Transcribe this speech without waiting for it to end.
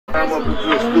I'm up to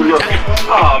the studio.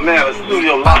 Oh man, the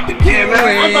studio locked again, man.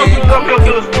 I thought you come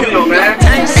to the studio, man.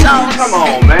 Come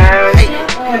on, man.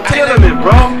 You're killing me,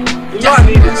 bro. You know I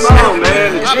need this song,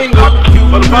 man. The jingle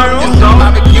for the barbecue song.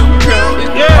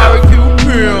 Yeah.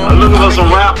 I'm looking for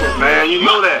some rappers, man. You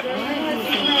know that.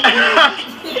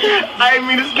 I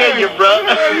didn't mean to scare you, bro.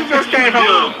 You just came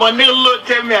from my nigga look,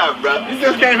 check me out, bro. You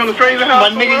just came from the crazy house.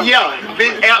 My nigga, yeah.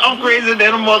 Bitch, I'm crazier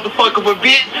than a motherfucker, but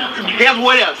bitch, guess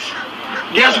what else?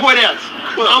 Guess what else?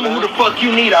 I'm who the fuck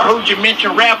you need. I heard you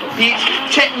mention rapper, bitch.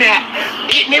 Check me out.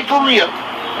 Getting it for real.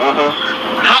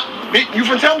 Bitch, you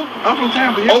from Tampa? I'm from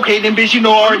Tampa, yeah. Okay, then bitch, you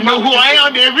know already know who I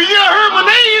am then. Bitch, you done heard my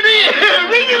name then.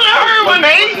 Bitch, you done heard my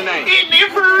name. Getting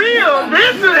it for real.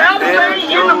 This is how the thing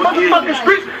in the motherfucking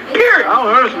streets. Period. I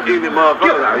don't heard some ignorant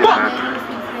motherfuckers out here, man.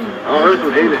 I don't heard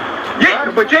some ignorant. Yeah,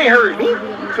 but you ain't heard me.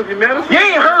 Took your medicine? You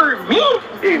ain't heard me.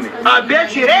 Ignorant. I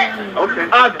bet you that. Okay.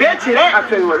 I bet you that. I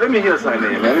tell you what, let me hear something,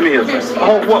 man. Let me hear something.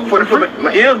 Oh, what, for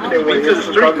My ears be to the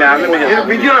street now. Let me hear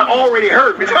something. You done already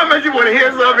heard me. Tell me you want to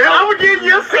hear something. I'm going to give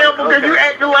you a sample because you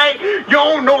acting like you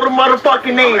don't know the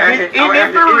motherfucking name. Isn't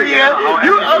it for real?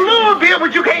 You a little bit,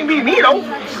 but you can't be me, though.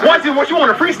 What you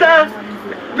want to freestyle?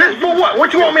 This for what?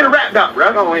 What you want me to rap about, bro?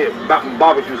 Rap on here about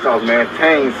barbecue sauce, man.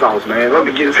 Tang sauce, man. Let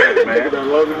me get this, man. I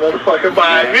love the motherfucking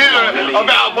vibe. Yeah,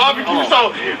 about barbecue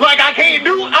sauce. Like I can't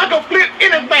do, I can flip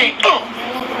anything.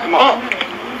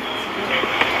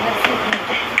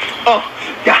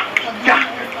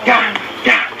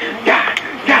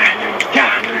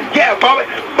 Yeah,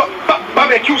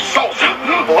 barbecue sauce.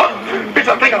 Bitch,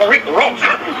 I think I'm Rick Ross.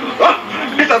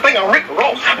 Bitch, I think I'm Rick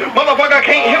Ross. Motherfucker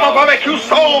can't hit my barbecue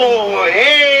sauce.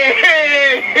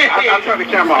 Hey. I'll turn the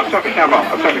camera off.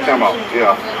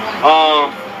 Yeah.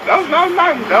 That was nice.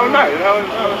 That was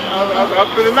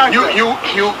feeling nice. You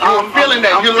feeling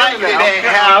that? You like that?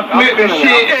 How I flip the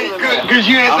shit? Cause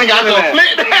you didn't think I could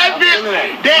flip that bitch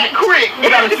that quick. You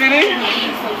got a CD?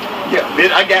 Yeah,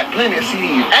 bitch, I got plenty of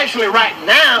CDs. Actually, right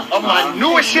now, of my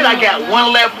newest shit, I got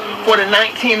one left for the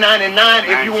 1999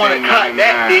 if you want to cut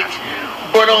that bitch.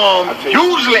 But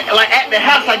usually, like at the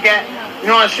house, I got, you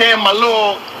know what I'm saying, my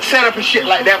little setup and shit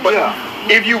like that. But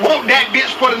if you want that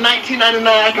bitch for the 1999,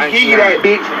 I can give you that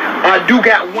bitch. I do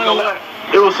got one left.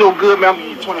 It was so good, man. I'm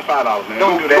gonna give you $25, man.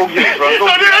 Don't do that. Go get it, bro.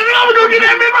 I'm gonna go get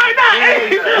that bitch right now.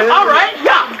 Hey, all right,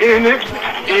 yeah. In it.